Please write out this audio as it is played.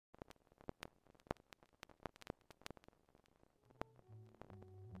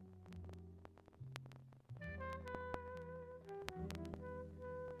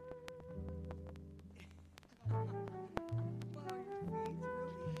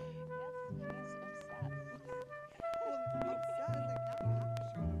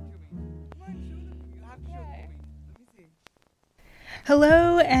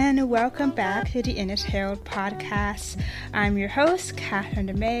Hello and welcome back to the Innis Herald podcast. I'm your host,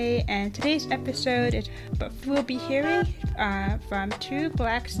 Catherine May, and today's episode we'll be hearing from two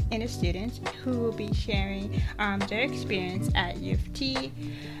Black Innis students who will be sharing their experience at U of T.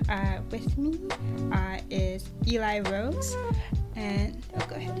 With me is Eli Rose, and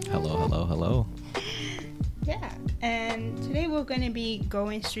go ahead. Hello. Yeah, and today we're going to be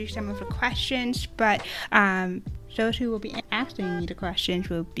going through some of the questions, but those who will be asking me the questions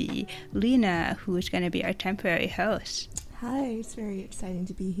will be Lena, who is going to be our temporary host. Hi, it's very exciting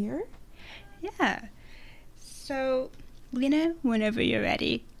to be here. Yeah. So, Lena, whenever you're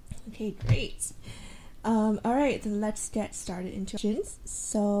ready. Okay, great. All right, then let's get started into questions.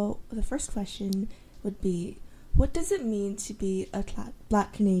 So, the first question would be, what does it mean to be a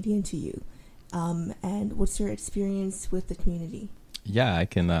Black Canadian to you? And what's your experience with the community? Yeah, I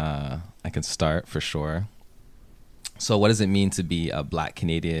can start for sure. So what does it mean to be a Black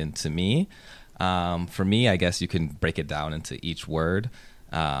Canadian to me? For me, I guess you can break it down into each word.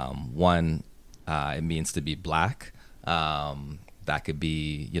 One, it means to be Black. That could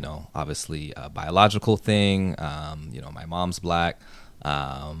be, obviously a biological thing. My mom's Black.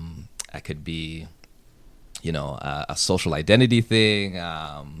 That could be, a social identity thing.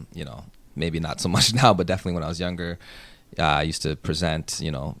 Maybe not so much now, but definitely when I was younger, I used to present,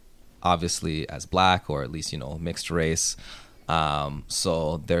 obviously as Black or at least, mixed race.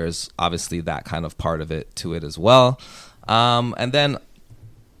 So there's obviously that kind of part of it to it as well. And then,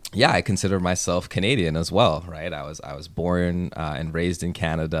 yeah, I consider myself Canadian as well, right? I was born and raised in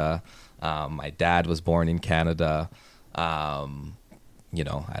Canada. My dad was born in Canada.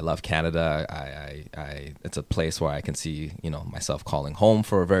 I love Canada. I it's a place where I can see, myself calling home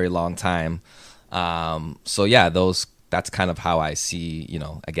for a very long time. So yeah, that's kind of how I see,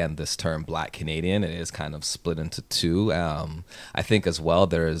 again, this term Black Canadian. It is kind of split into two. I think as well,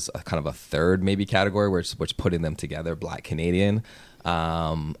 there's a kind of a third maybe category which putting them together, Black Canadian.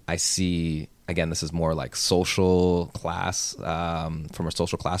 I see, again, this is more like social class, from a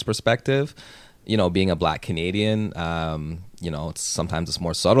social class perspective. Being a Black Canadian, sometimes it's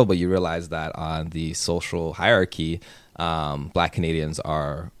more subtle, but you realize that on the social hierarchy, Black Canadians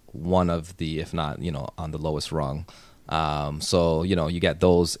are one of the, if not, on the lowest rung. So, you get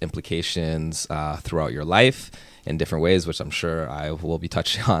those implications throughout your life in different ways, which I'm sure I will be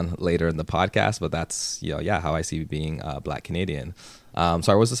touching on later in the podcast. But that's, how I see being a Black Canadian. Sorry,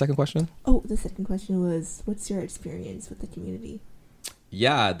 what was the second question? Oh, the second question was, what's your experience with the community?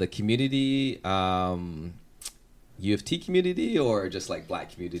 Yeah, the community, U of T community, or just like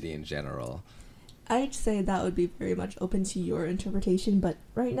Black community in general? I'd say that would be very much open to your interpretation, but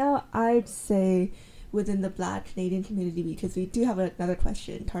right now I'd say within the Black Canadian community, because we do have another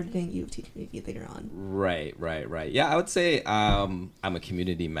question targeting U of T community later on. Right. Yeah, I would say I'm a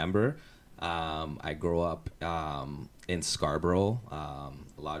community member. I grew up in Scarborough.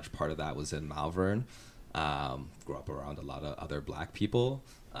 A large part of that was in Malvern. Grew up around a lot of other Black people.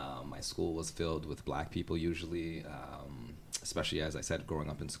 My school was filled with Black people usually, especially, as I said, growing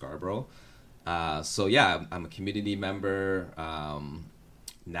up in Scarborough. So yeah, I'm a community member.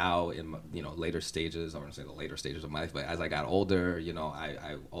 Now in later stages, I wouldn't say the later stages of my life, but as I got older,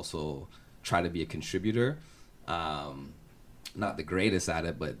 I also try to be a contributor. Not the greatest at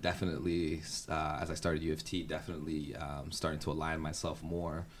it, but definitely as I started U of T, definitely starting to align myself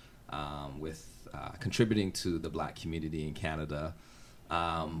more with contributing to the Black community in Canada.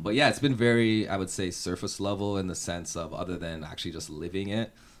 But yeah, it's been very, I would say, surface level in the sense of, other than actually just living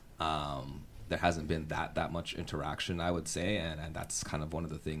it, there hasn't been that much interaction, I would say, and that's kind of one of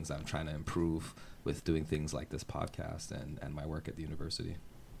the things I'm trying to improve with doing things like this podcast and my work at the university.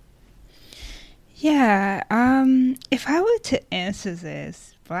 Yeah, if I were to answer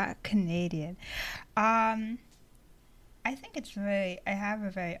this, Black Canadian, I think I have a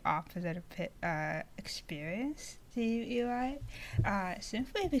very opposite experience to you, Eli,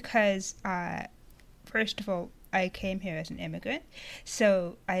 simply because, first of all, I came here as an immigrant,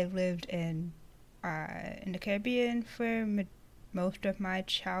 so I lived in the Caribbean for most of my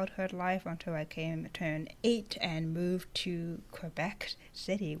childhood life until I turned 8 and moved to Quebec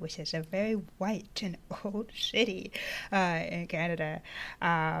City, which is a very white and old city in Canada,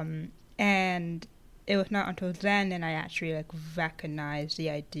 and it was not until then that I actually recognized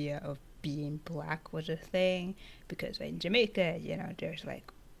the idea of being Black was a thing, because in Jamaica, there's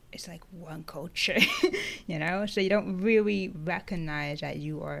it's like one culture, so you don't really recognize that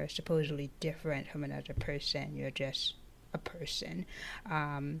you are supposedly different from another person. You're just a person.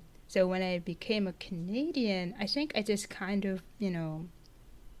 So when I became a Canadian, I think I just kind of,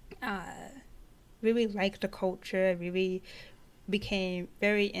 really liked the culture, really became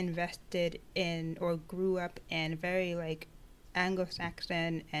very invested in or grew up in very like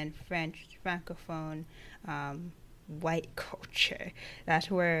Anglo-Saxon and French Francophone white culture. That's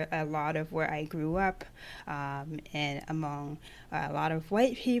where a lot of where I grew up, and among a lot of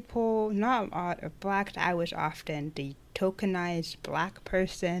white people, not a lot of blacks. I was often the tokenized black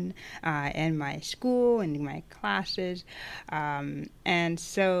person in my school and in my classes, and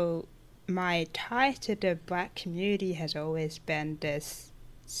so my tie to the black community has always been this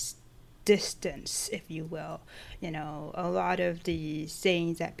distance, if you will. You know, a lot of the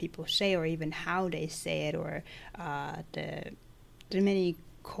sayings that people say, or even how they say it, or the many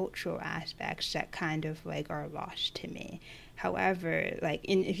cultural aspects that kind of like are lost to me. However, like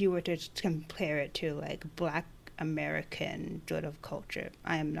if you were to compare it to like black American sort of culture,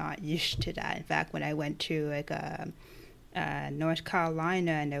 I am not used to that. In fact, when I went to like North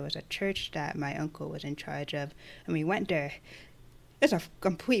Carolina, and there was a church that my uncle was in charge of, and we went there. It's a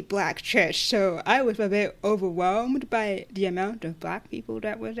complete black church, so I was a bit overwhelmed by the amount of black people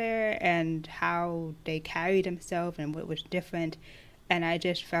that were there and how they carried themselves and what was different. And I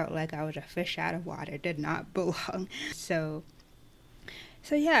just felt like I was a fish out of water, did not belong. So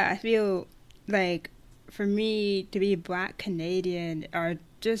yeah, I feel like for me to be black Canadian are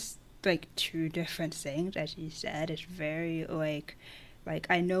just like two different things, as you said. It's very like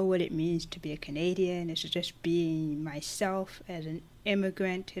I know what it means to be a Canadian. It's just being myself as an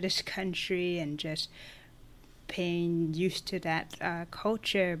immigrant to this country and just being used to that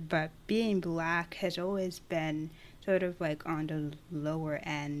culture. But being black has always been sort of like on the lower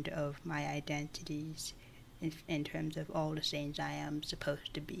end of my identities in terms of all the things I am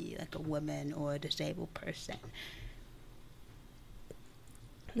supposed to be, like a woman or a disabled person.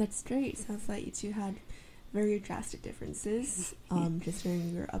 That's great. Sounds like you two had very drastic differences just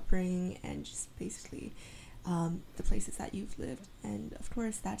during your upbringing and just basically the places that you've lived. And of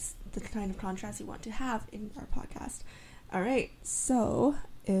course, that's the kind of contrast we want to have in our podcast. All right, so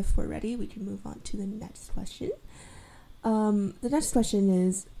if we're ready, we can move on to the next question. The next question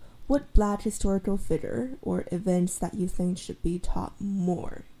is, what black historical figure or events that you think should be taught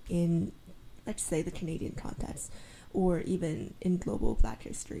more in, let's say, the Canadian context, or even in global black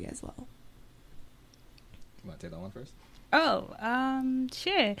history as well? You want to take that one first? Oh,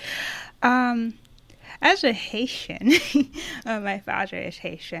 sure. As a Haitian, my father is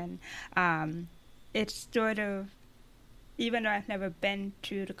Haitian. It's sort of, even though I've never been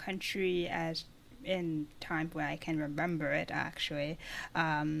to the country as in time when I can remember it, actually,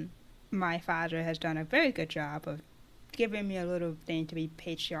 my father has done a very good job of giving me a little thing to be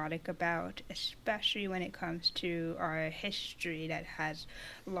patriotic about, especially when it comes to our history that has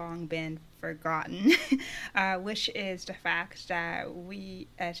long been forgotten, which is the fact that we,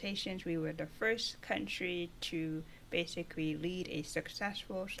 as Haitians, we were the first country to basically lead a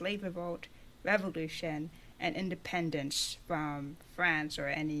successful slave revolt, revolution, and independence from France or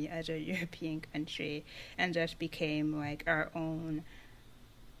any other European country, and thus became like our own.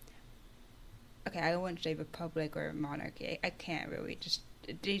 Okay, I don't want to say republic or monarchy. I can't really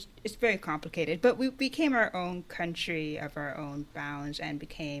it's very complicated. But we became our own country of our own bounds and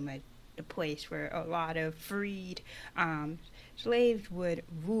became the place where a lot of freed slaves would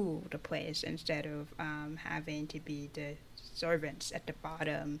rule the place instead of having to be the servants at the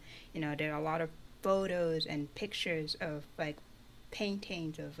bottom. You know, there are a lot of photos and pictures of like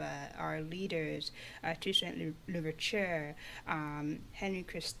paintings of our leaders, Toussaint Louverture, Henry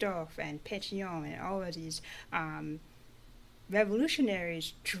Christophe, and Pétion, and all of these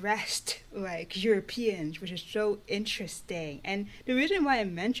revolutionaries dressed like Europeans, which is so interesting. And the reason why I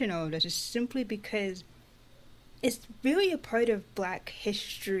mention all of this is simply because it's really a part of black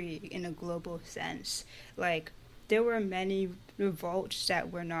history in a global sense. Like, there were many revolts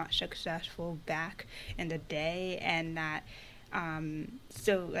that were not successful back in the day, and that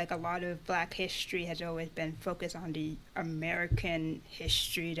so like a lot of black history has always been focused on the American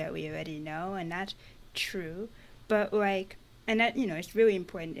history that we already know, and that's true. But like, and that, you know, it's really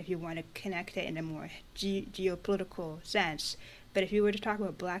important if you want to connect it in a more geopolitical sense. But if you were to talk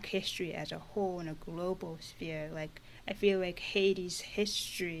about black history as a whole in a global sphere, like, I feel like Haiti's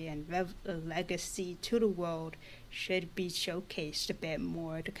history and legacy to the world should be showcased a bit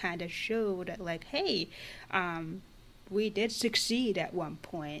more to kind of show that, like, hey, we did succeed at one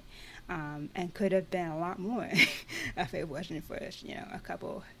point, and could have been a lot more if it wasn't for, you know, a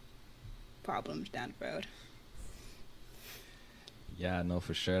couple problems down the road. Yeah, no,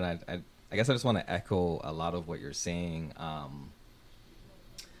 for sure. And I guess I just want to echo a lot of what you're saying.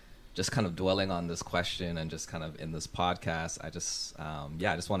 Just kind of dwelling on this question and just kind of in this podcast, I just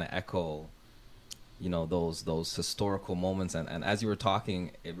want to echo those historical moments. And as you were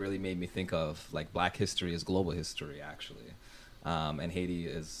talking, it really made me think of like Black history is global history, actually. And Haiti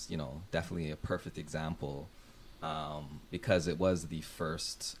is, definitely a perfect example, because it was the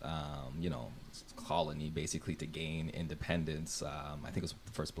first, colony basically to gain independence. I think it was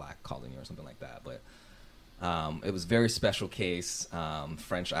the first Black colony or something like that. But it was a very special case.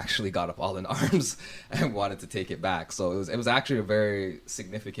 French actually got up all in arms and wanted to take it back. So it was actually a very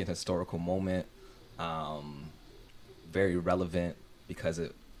significant historical moment, very relevant because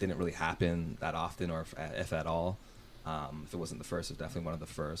it didn't really happen that often, or if at all. If it wasn't the first, it was definitely one of the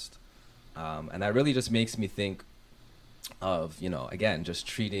first. And that really just makes me think of, again, just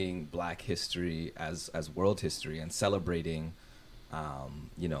treating Black history as world history and celebrating,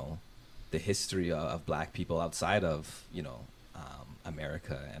 the history of Black people outside of,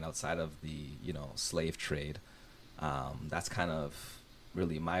 America and outside of the, slave trade. That's kind of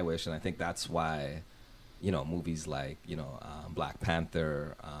really my wish. And I think that's why, movies like, Black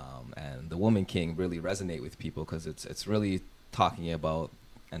Panther and The Woman King really resonate with people, because it's really talking about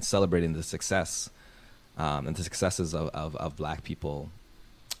and celebrating the success and the successes of Black people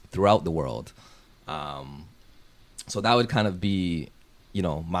throughout the world. So that would kind of be,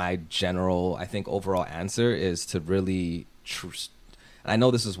 my general, I think, overall answer is to really, and I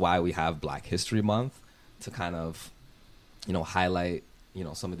know this is why we have Black History Month, to kind of, highlight,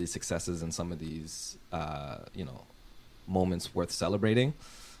 some of these successes and some of these, moments worth celebrating.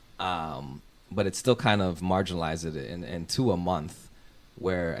 But it still kind of marginalizes it into a month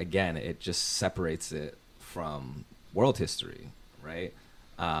where, again, it just separates it from world history, right?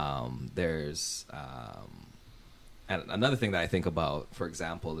 There's and another thing that I think about, for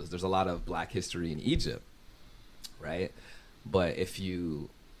example, is there's a lot of Black history in Egypt, right? But if you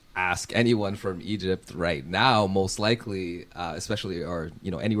ask anyone from Egypt right now, most likely, especially, or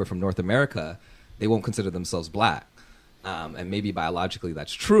anywhere from North America, they won't consider themselves Black. And maybe biologically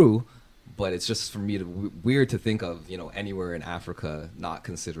that's true, but it's just for me weird to think of anywhere in Africa not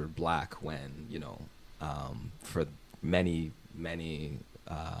considered Black when for many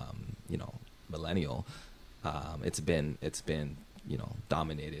millennial, it's been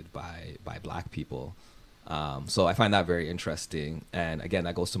dominated by Black people. So I find that very interesting. And again,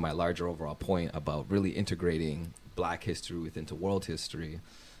 that goes to my larger overall point about really integrating Black history into world history.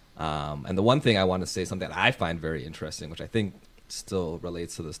 And the one thing I want to say, something that I find very interesting, which I think still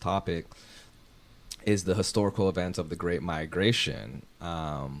relates to this topic, is the historical events of the Great Migration.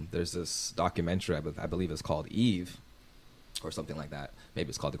 There's this documentary, I believe it's called Eve, or something like that. Maybe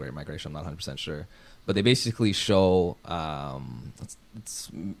it's called The Great Migration, I'm not 100% sure. But they basically show, it's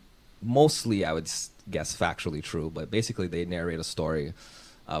mostly, I would guess, factually true, but basically they narrate a story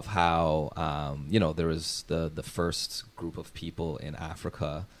of how, there was the first group of people in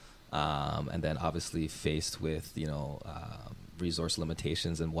Africa, and then obviously faced with, resource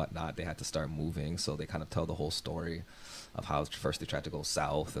limitations and whatnot, they had to start moving. So they kind of tell the whole story of how first they tried to go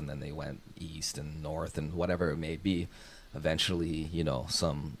south, and then they went east and north and whatever it may be. Eventually,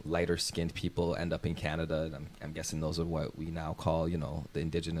 some lighter skinned people end up in Canada. And I'm guessing those are what we now call, the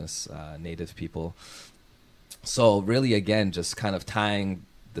indigenous native people. So really, again, just kind of tying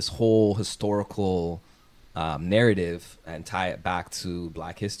this whole historical narrative and tie it back to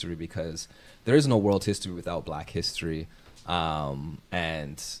Black history, because there is no world history without Black history. And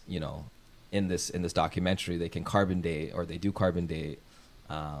in this documentary, they can carbon date, or they do carbon date,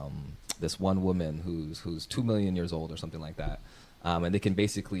 this one woman who's 2 million years old or something like that, and they can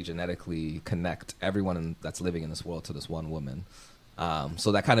basically genetically connect everyone that's living in this world to this one woman.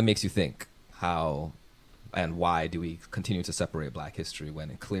 So that kind of makes you think, how and why do we continue to separate Black history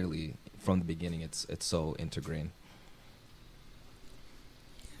when clearly from the beginning it's so integrated?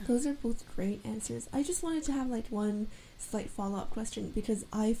 Those are both great answers. I just wanted to have one slight follow-up question, because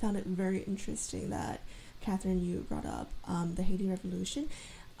I found it very interesting that, Catherine, you brought up the Haiti Revolution.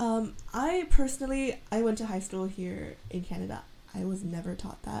 I went to high school here in Canada. I was never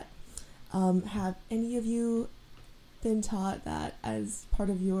taught that. Have any of you been taught that as part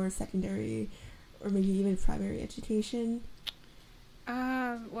of your secondary or maybe even primary education?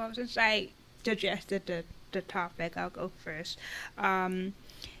 Well, since I suggested the topic, I'll go first.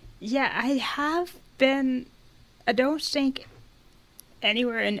 Yeah, I have been, I don't think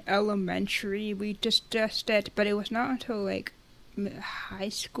anywhere in elementary we discussed it, but it was not until high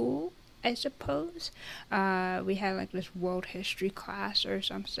school, I suppose. We had this world history class or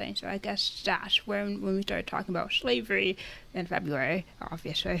something, so I guess that's when we started talking about slavery in February,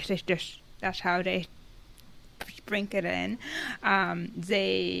 obviously. That's how they sprinkle it in.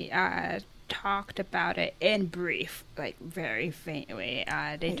 They talked about it in brief, like very faintly.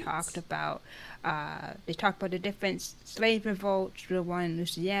 They talked about the different slave revolts, the one in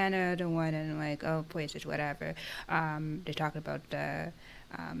Louisiana, the one in like places, whatever. They talked about the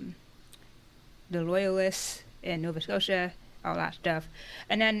Loyalists in Nova Scotia, all that stuff.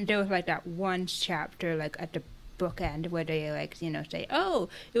 And then there was like that one chapter like at the bookend where they like say, oh,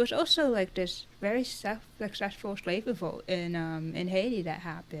 it was also like this very successful slave revolt in Haiti that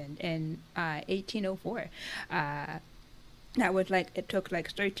happened in 1804. That was like, it took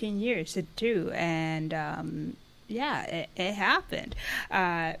like 13 years to do, and it happened.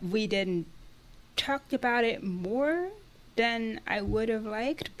 We didn't talk about it more than I would have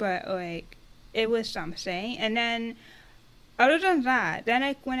liked, but like it was something. And then other than that,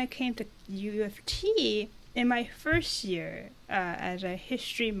 then when I came to U of T in my first year as a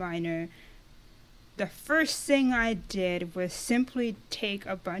history minor, the first thing I did was simply take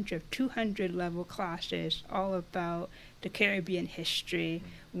a bunch of 200 level classes all about the Caribbean history.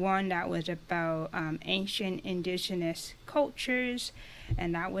 One that was about ancient indigenous cultures,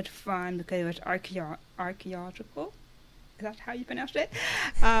 and that was fun because it was archaeological. Is that how you pronounce it?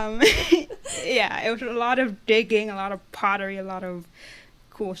 Yeah, it was a lot of digging, a lot of pottery, a lot of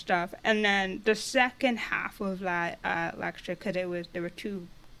cool stuff. And then the second half of that lecture, because there were two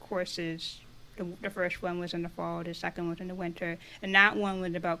courses. The first one was in the fall, the second was in the winter, and that one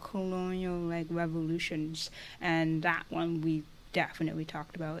was about colonial like revolutions, and that one we definitely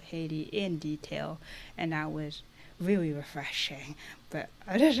talked about Haiti in detail, and that was really refreshing. But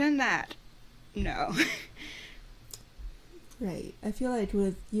other than that, no. Right. I feel like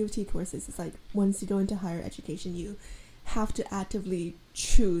with U of T courses, it's like once you go into higher education, you have to actively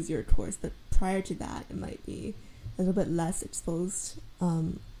choose your course, but prior to that, it might be a little bit less exposed.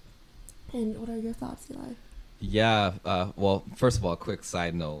 And what are your thoughts, Eli? Yeah, well, first of all, a quick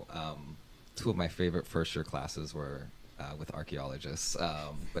side note. Two of my favorite first-year classes were with archaeologists,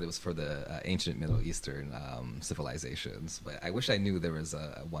 but it was for the ancient Middle Eastern civilizations. But I wish I knew there was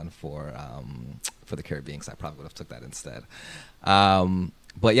a one for the Caribbean, because I probably would have took that instead.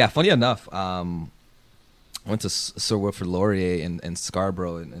 But yeah, funny enough, I went to Sir Wilfrid Laurier in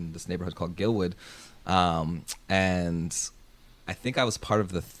Scarborough in this neighborhood called Gilwood, and I think I was part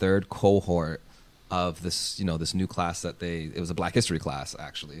of the third cohort of this, this new class that it was a Black History class,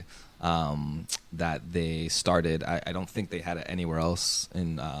 actually, that they started. I don't think they had it anywhere else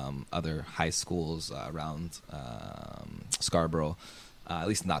in other high schools around Scarborough, at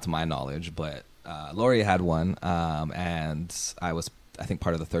least not to my knowledge, but Laurier had one, and I was, I think,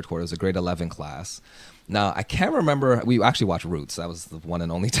 part of the third cohort. It was a grade 11 class. Now, I can't remember. We actually watched Roots. That was the one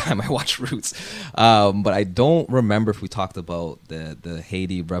and only time I watched Roots. But I don't remember if we talked about the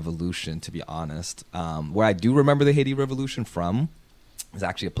Haiti Revolution, to be honest. Where I do remember the Haiti Revolution from is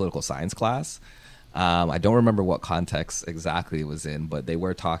actually a political science class. I don't remember what context exactly it was in, but they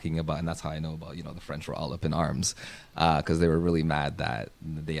were talking about, and that's how I know about, the French were all up in arms, because they were really mad that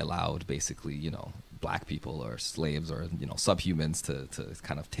they allowed basically, Black people or slaves or subhumans to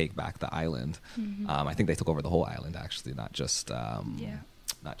kind of take back the island. Mm-hmm. I think they took over the whole island, actually, not just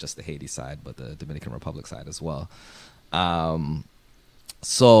the Haiti side, but the Dominican Republic side as well.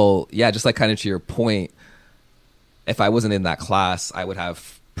 So yeah, just like kind of to your point, if I wasn't in that class, I would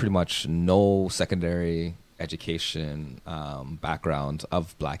have pretty much no secondary education background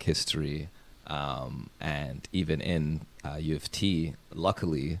of Black history, and even in U of T,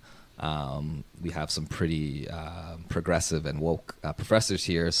 luckily. We have some pretty progressive and woke professors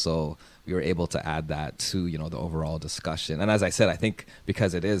here, so we were able to add that to the overall discussion. And as I said, I think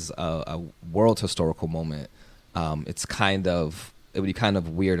because it is a world historical moment, it would be kind of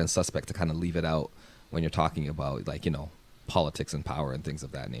weird and suspect to kind of leave it out when you're talking about politics and power and things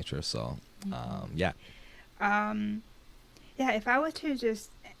of that nature. So yeah. If I were to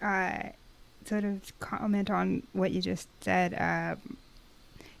just sort of comment on what you just said,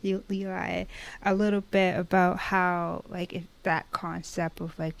 Eli, a little bit about how if that concept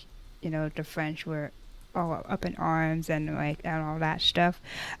of the French were all up in arms and and all that stuff.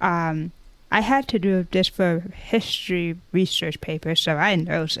 I had to do this for history research paper, so I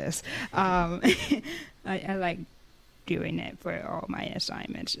know this. I like doing it for all my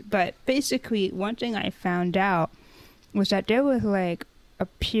assignments. But basically, one thing I found out was that there was a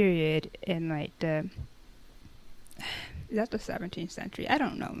period in the is that the 17th century? I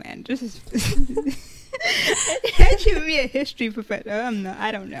don't know, man. This is I should be a history professor.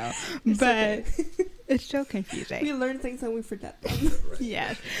 I don't know, but it's so confusing. We learn things and we forget them.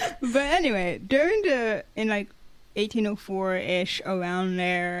 Yes, but anyway, during in 1804-ish, around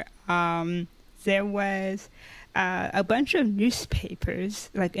there, there was a bunch of newspapers,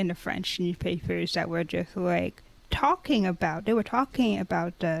 like in the French newspapers, that were just like they were talking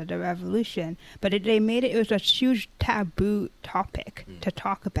about the revolution, but they made it was a huge taboo topic to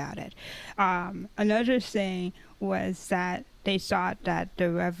talk about it. Another thing was that they thought that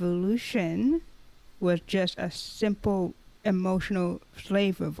the revolution was just a simple emotional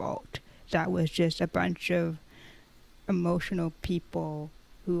slave revolt. That was just a bunch of emotional people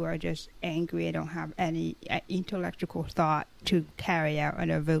who are just angry and don't have any intellectual thought to carry out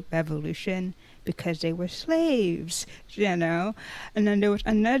a revolution because they were slaves, you know. And then there was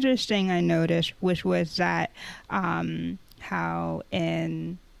another thing I noticed, which was that how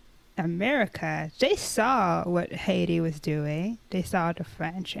in America, they saw what Haiti was doing. They saw the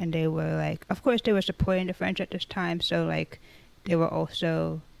French, and they were like, of course, they were supporting the French at this time, so like, they were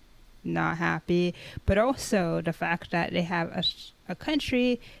also not happy. But also the fact that they have a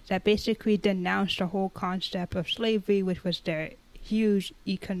country that basically denounced the whole concept of slavery, which was their huge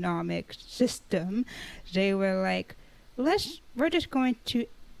economic system. They were like, we're just going to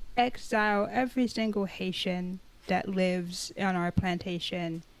exile every single Haitian that lives on our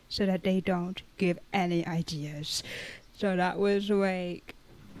plantation so that they don't give any ideas. So that was like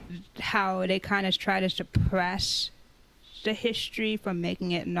how they kind of try to suppress the history from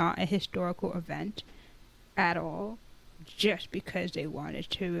making it not a historical event at all, just because they wanted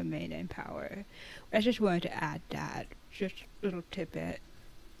to remain in power. I just wanted to add that, just a little tidbit.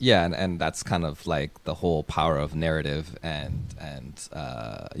 Yeah, and that's kind of like the whole power of narrative and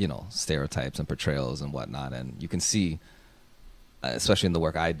you know, stereotypes and portrayals and whatnot. And you can see, especially in the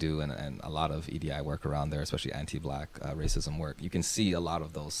work I do and a lot of EDI work around there, especially anti-Black racism work, you can see a lot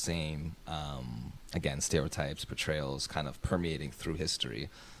of those same, again, stereotypes, portrayals kind of permeating through history.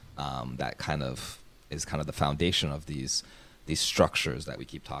 That kind of is kind of the foundation of these structures that we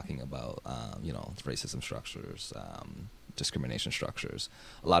keep talking about, you know, racism structures, discrimination structures.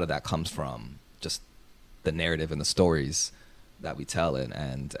 A lot of that comes from just the narrative and the stories that we tell,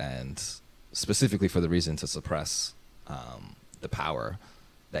 and specifically for the reason to suppress the power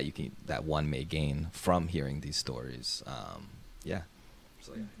that one may gain from hearing these stories. Yeah,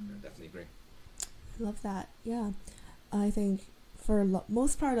 so yeah, I definitely agree. I love that. Yeah, I think for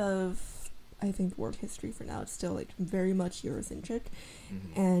most part of world history for now, it's still like very much Eurocentric,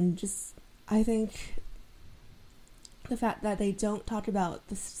 and just I think the fact that they don't talk about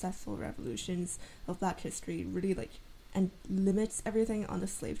the successful revolutions of Black history really like and limits everything on the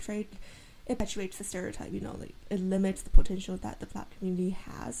slave trade. It perpetuates the stereotype, you know, like it limits the potential that the Black community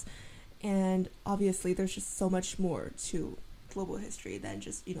has. And obviously there's just so much more to global history than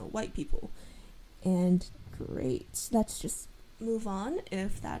just, you know, white people. And great. Let's just move on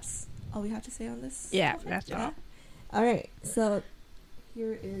if that's all we have to say on this. Yeah, that's all. All right. So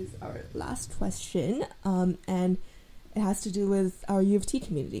here is our last question. And it has to do with our U of T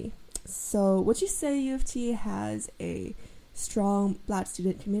community. So would you say U of T has a strong Black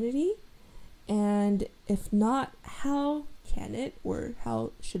student community? And if not, how can it or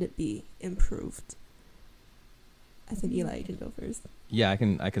how should it be improved? I think Eli, you can go first. Yeah, I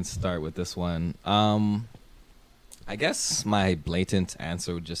can start with this one. I guess my blatant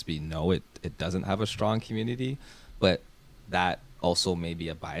answer would just be no, it doesn't have a strong community, but that also may be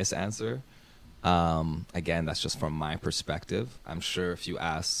a biased answer. Again, that's just from my perspective. I'm sure if you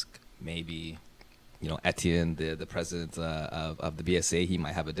ask maybe, you know, Etienne, the president of the BSA, he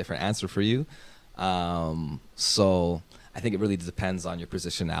might have a different answer for you. So I think it really depends on your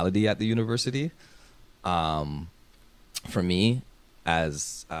positionality at the university. For me,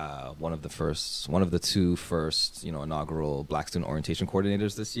 as one of the two first, you know, inaugural Black student orientation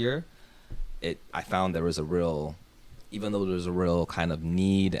coordinators this year, I found there was even though there's a real kind of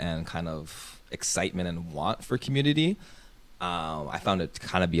need and kind of excitement and want for community, I found it to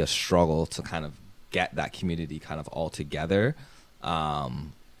kind of be a struggle to kind of get that community kind of all together.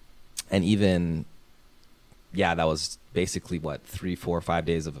 And even, yeah, that was basically 3, 4, 5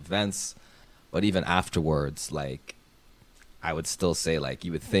 days of events. But even afterwards, like, I would still say, like,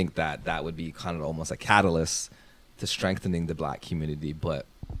 you would think that would be kind of almost a catalyst to strengthening the Black community, but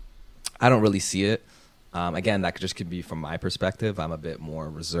I don't really see it. Again, that could be from my perspective. I'm a bit more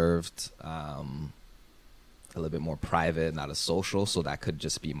reserved, a little bit more private, not as social, so that could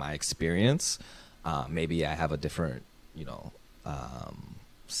just be my experience. Maybe I have a different, you know,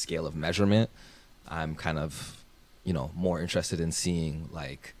 scale of measurement. I'm kind of, you know, more interested in seeing,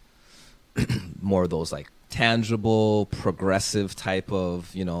 like, more of those, like, tangible, progressive type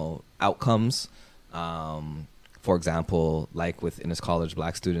of, you know, outcomes. For example, like with Innis College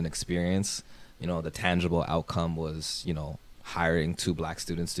Black Student Experience, you know, the tangible outcome was, you know, hiring 2 black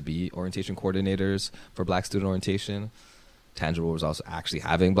students to be orientation coordinators for black student orientation. Tangible results actually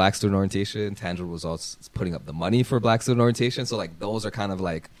having black student orientation. Tangible results putting up the money for black student orientation. So like those are kind of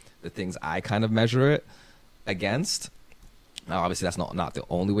like the things I kind of measure it against. Now, obviously, that's not the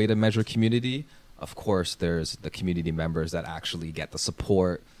only way to measure community. Of course, there's the community members that actually get the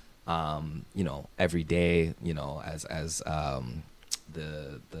support, every day, as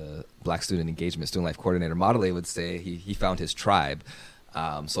the Black Student Engagement Student Life Coordinator Modele would say, he found his tribe.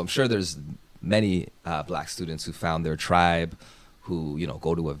 So I'm sure there's many black students who found their tribe, who,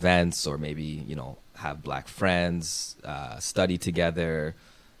 go to events or maybe, have black friends, study together,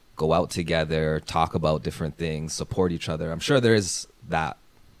 go out together, talk about different things, support each other. I'm sure there is that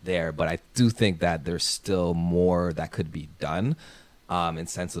there, but I do think that there's still more that could be done in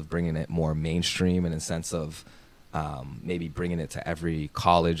sense of bringing it more mainstream and in sense of maybe bringing it to every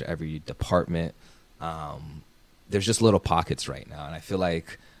college, every department. There's just little pockets right now. And I feel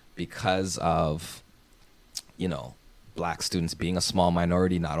like because of, black students being a small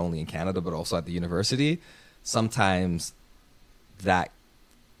minority, not only in Canada, but also at the university, sometimes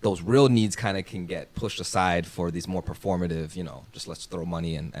those real needs kind of can get pushed aside for these more performative, just let's throw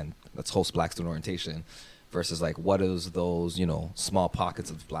money and let's host black student orientation versus like what is those, small pockets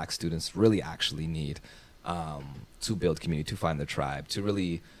of black students really actually need to build community, to find their tribe, to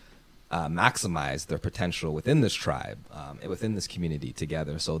really maximize their potential within this tribe, and within this community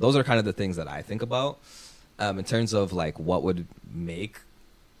together. So those are kind of the things that I think about in terms of like what would make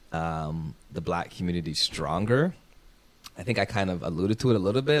the black community stronger. I think I kind of alluded to it a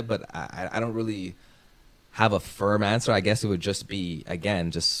little bit, but I don't really have a firm answer. I guess it would just be,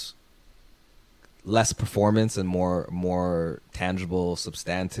 again, just less performance and more tangible,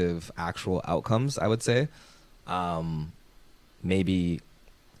 substantive, actual outcomes, I would say. Maybe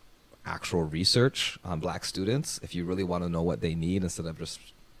actual research on black students, if you really want to know what they need, instead of just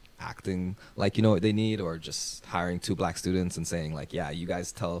acting like you know what they need, or just hiring 2 black students and saying like, yeah, you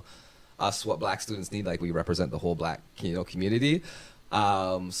guys tell us what black students need, like we represent the whole black community.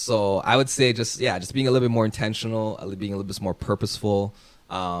 So I would say just being a little bit more intentional, being a little bit more purposeful,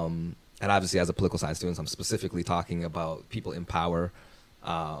 and obviously as a political science student, I'm specifically talking about people in power.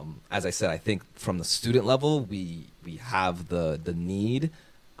 As I said, I think from the student level we have the need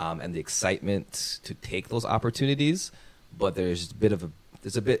and the excitement to take those opportunities, but there's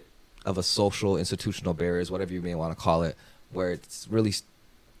a bit of a social institutional barriers, whatever you may want to call it, where it's really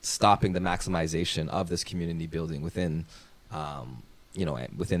stopping the maximization of this community building within,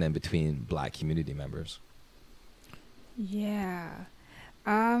 within and between black community members. Yeah.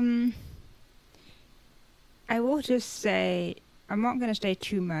 I will just say, I'm not going to say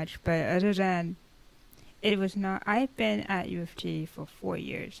too much, but other than I've been at U of T for 4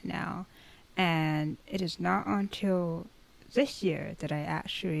 years now, and it is not until this year that I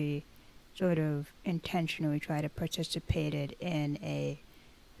actually sort of intentionally try to participate in a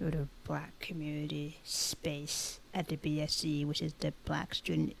sort of black community space at the BSC, which is the Black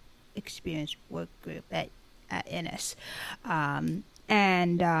Student Experience Work Group at NS. And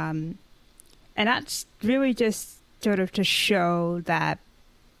that's really just sort of to show that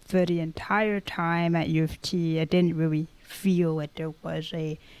for the entire time at U of T, I didn't really feel like there was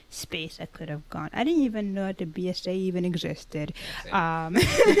a space I could have gone. I didn't even know that the BSA even existed.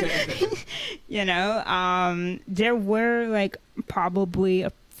 There were like probably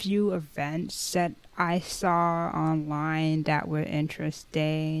a few events that I saw online that were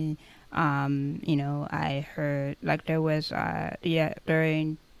interesting. I heard like there was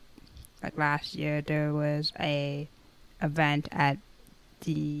during like last year there was a event at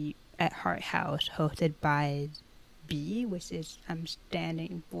Hart House hosted by B, which is I'm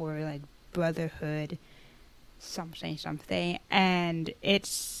standing for like brotherhood something, and it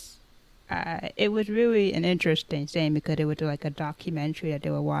was really an interesting thing because it was like a documentary that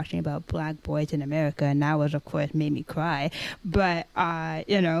they were watching about black boys in America, and that was of course made me cry. But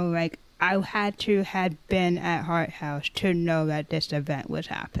like I had to had been at Hart House to know that this event was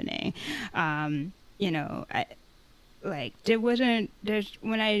happening. When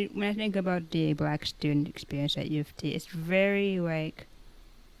I think about the black student experience at U of T, it's very like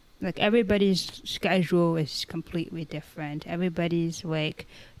everybody's schedule is completely different. Everybody's like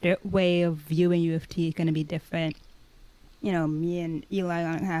their way of viewing U of T is going to be different. Me and Eli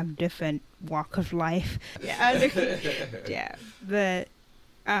have different walk of life. Yeah, but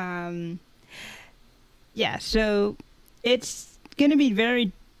so it's going to be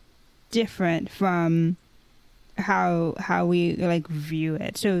very different from how we like view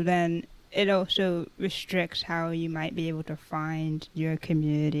it. So then it also restricts how you might be able to find your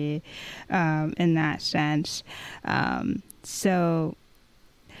community in that sense. So,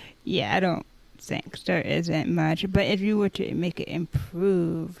 yeah, I don't think there isn't much. But if you were to make it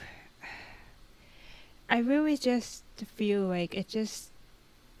improve, I really just feel like it's just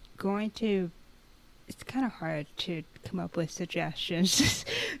going to, it's kind of hard to come up with suggestions,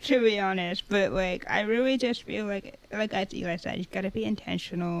 to be honest. But like, I really just feel like as Eli said, you've got to be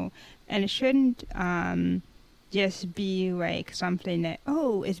intentional, and it shouldn't just be like something that,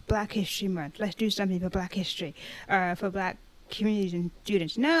 oh, it's Black History Month, let's do something for Black history, for Black communities and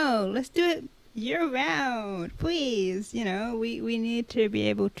students. No, let's do it year round, please. We need to be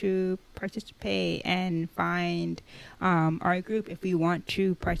able to participate and find our group if we want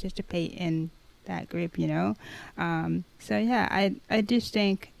to participate in that group. So yeah, I just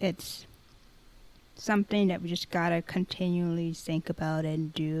think it's something that we just gotta continually think about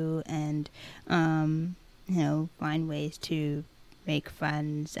and do, and find ways to make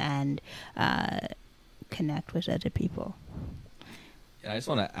friends and connect with other people. Yeah, I just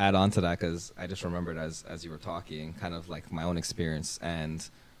want to add on to that because I just remembered as you were talking, kind of like my own experience. And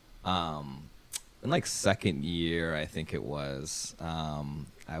in like second year, I think it was, I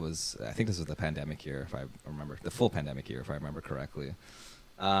think this was the pandemic year, if I remember, the full pandemic year, if I remember correctly.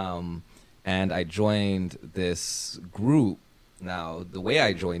 And I joined this group. Now, the way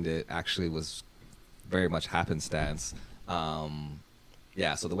I joined it actually was very much happenstance.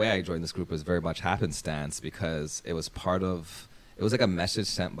 So the way I joined this group was very much happenstance because it was like a message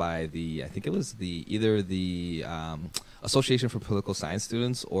sent by I think it was either the Association for Political Science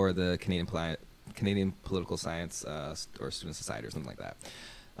Students or the Canadian Political Science or Student Society or something like that.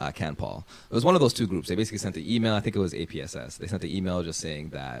 CanPol. It was one of those two groups. They basically sent the email. I think it was APSS. They sent the email just saying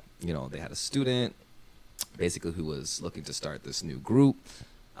that they had a student basically who was looking to start this new group.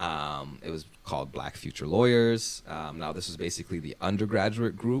 It was called Black Future Lawyers. Now this was basically the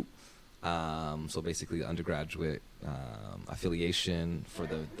undergraduate group. So basically the undergraduate affiliation for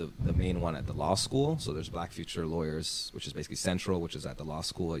the main one at the law school. So there's Black Future Lawyers, which is basically Central, which is at the law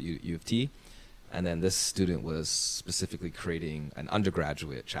school at U of T. And then this student was specifically creating an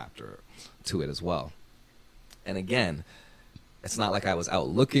undergraduate chapter to it as well. And again, it's not like I was out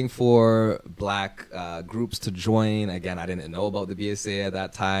looking for Black groups to join. Again, I didn't know about the BSA at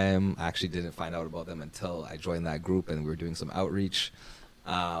that time. I actually didn't find out about them until I joined that group and we were doing some outreach.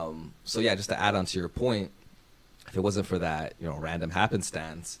 So yeah, just to add on to your point, if it wasn't for that, random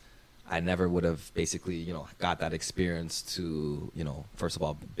happenstance, I never would have basically, got that experience to, first of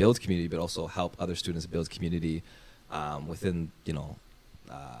all, build community, but also help other students build community within,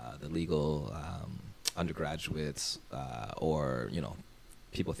 the legal undergraduates or,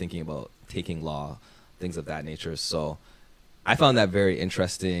 people thinking about taking law, things of that nature. So I found that very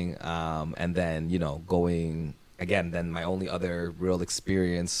interesting. And then, going again, then my only other real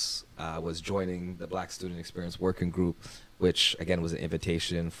experience was joining the Black Student Experience Working Group, which again was an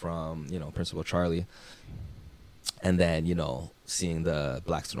invitation from Principal Charlie, and then seeing the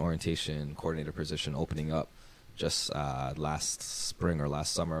Black Student Orientation Coordinator position opening up just last spring or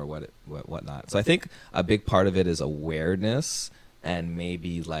last summer or whatnot. So I think a big part of it is awareness and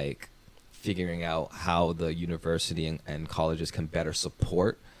maybe like figuring out how the university and colleges can better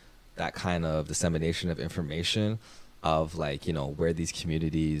support that kind of dissemination of information of like, where these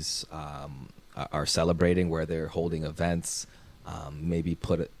communities are celebrating, where they're holding events, maybe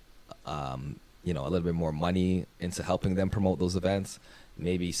put a little bit more money into helping them promote those events.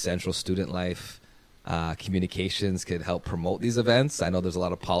 Maybe Central Student Life communications could help promote these events. I know there's a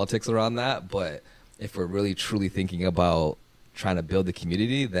lot of politics around that, but if we're really truly thinking about trying to build the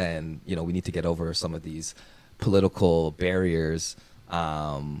community, then we need to get over some of these political barriers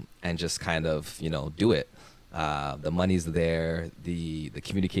and just kind of do it. The money's there, the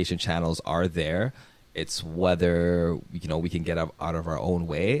communication channels are there. It's whether we can get out of our own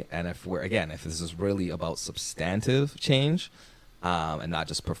way, and if this is really about substantive change and not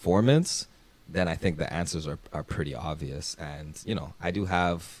just performance, then I think the answers are pretty obvious. And I do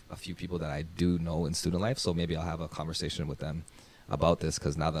have a few people that I do know in student life, so maybe I'll have a conversation with them about this,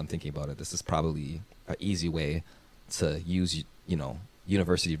 because now that I'm thinking about it, this is probably an easy way to use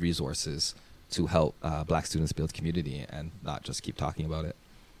university resources to help Black students build community and not just keep talking about it.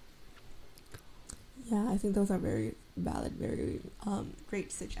 Yeah, I think those are very valid, very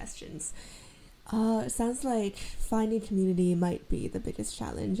great suggestions. It sounds like finding community might be the biggest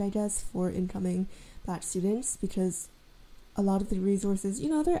challenge, I guess, for incoming Black students, because a lot of the resources,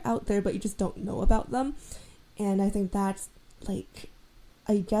 they're out there, but you just don't know about them. And I think that's like,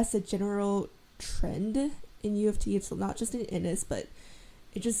 I guess, a general trend in U of T. It's not just in Innis, but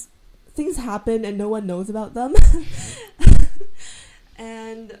it just things happen and no one knows about them.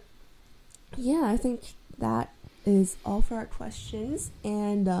 And yeah, I think that is all for our questions.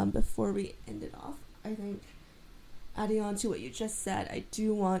 And before we end it off, I think adding on to what you just said, I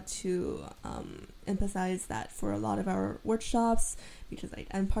do want to emphasize that for a lot of our workshops, because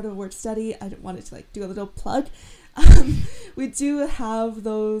I'm part of a work study, I wanted to do a little plug. We do have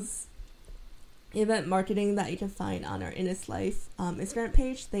those event marketing that you can find on our Innis Life Instagram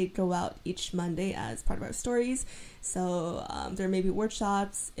page. They go out each Monday as part of our stories. So there may be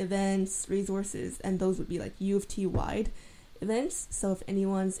workshops, events, resources, and those would be U of T wide events. So if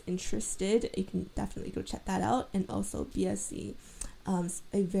anyone's interested, you can definitely go check that out. And also BSC, I'm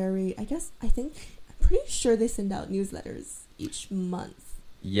pretty sure they send out newsletters each month.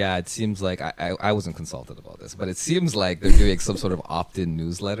 Yeah, it seems like I wasn't consulted about this, but it seems like they're doing some sort of opt-in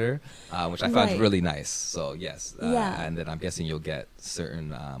newsletter, which I found really nice. So yes, and then I'm guessing you'll get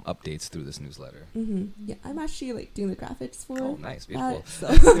certain updates through this newsletter. Mm-hmm. Yeah, I'm actually doing the graphics for. Oh, nice, beautiful. So.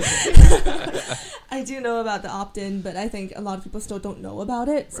 I do know about the opt-in, but I think a lot of people still don't know about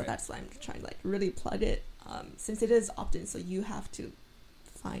it, so that's why I'm trying to really plug it. Since it is opt-in, so you have to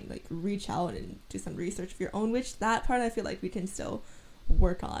reach out and do some research of your own, which that part I feel like we can still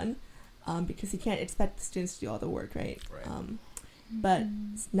work on, because you can't expect the students to do all the work, right? But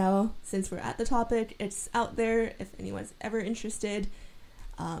now, since we're at the topic, it's out there. If anyone's ever interested,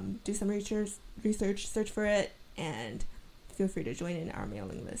 do some research, search for it, and feel free to join in our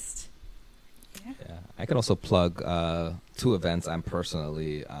mailing list. Yeah, I can also plug 2 events I'm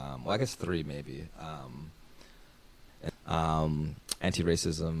personally, I guess 3 maybe.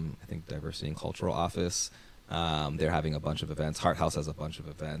 Anti-racism, I think Diversity and Cultural Office. They're having a bunch of events. Heart House has a bunch of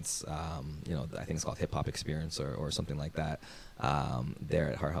events. I think it's called Hip Hop Experience or something like that. There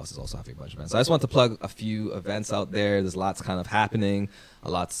at Heart House is also having a bunch of events. So I just want to plug a few events out there. There's lots kind of happening,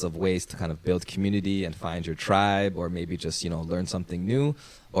 lots of ways to kind of build community and find your tribe, or maybe just, learn something new,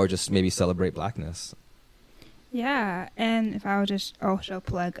 or just maybe celebrate Blackness. Yeah, and if I would just also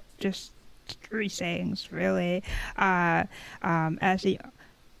plug just 3 things, really. As the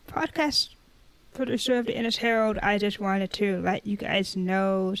podcast producer of the Innis Herald, I just wanted to let you guys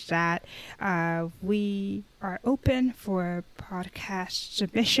know that we are open for podcast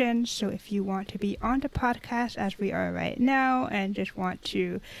submissions. So if you want to be on the podcast as we are right now and just want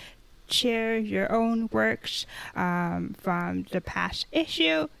to share your own works from the past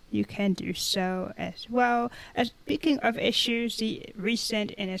issue, you can do so as well. Speaking of issues, the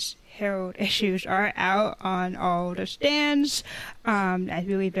recent Innis Herald issues are out on all the stands. I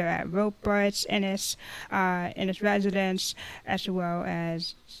believe they're at Robarts, Innis Residence, as well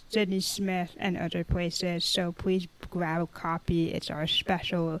as Sydney Smith and other places. So please grab a copy. It's our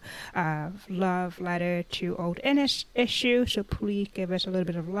special love letter to Old Innis issue. So please give us a little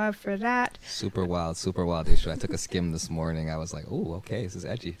bit of love for that. Super wild issue. I took a skim this morning. I was like, oh, okay, this is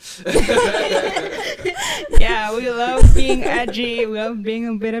edgy. Yeah, we love being edgy. We love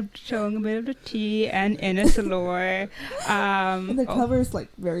showing a bit of the tea and Innis lore. And the cover is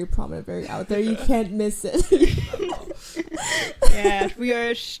very prominent, very out there. You can't miss it.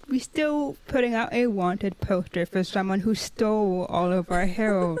 Yes, we still putting out a wanted poster for someone who stole all of our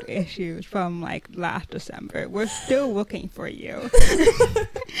Herald issues from last December. We're still looking for you.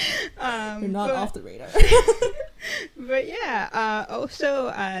 You're not off the radar. But yeah,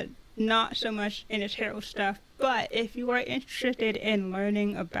 also not so much Innis Herald stuff, but if you are interested in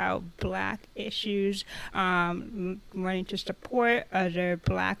learning about Black issues, wanting to support other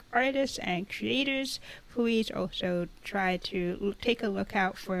Black artists and creators, please also try to take a look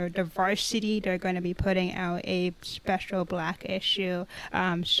out for the Varsity. They're going to be putting out a special Black issue,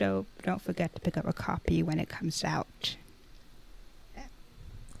 so don't forget to pick up a copy when it comes out.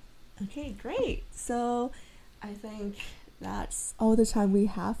 Okay, great. So I think that's all the time we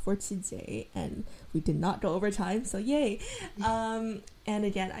have for today, and we did not go over time, so yay. And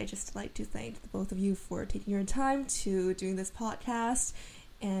again, I just like to thank the both of you for taking your time to doing this podcast,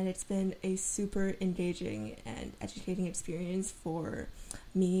 and it's been a super engaging and educating experience for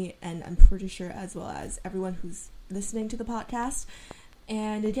me, and I'm pretty sure as well as everyone who's listening to the podcast.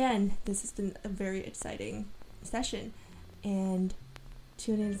 And again, this has been a very exciting session, and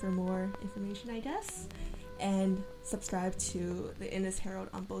tune in for more information, I guess. And subscribe to the Innis Herald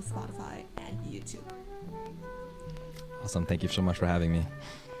on both Spotify and YouTube. Awesome. Thank you so much for having me.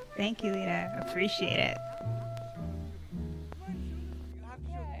 Thank you, Lena. Appreciate it.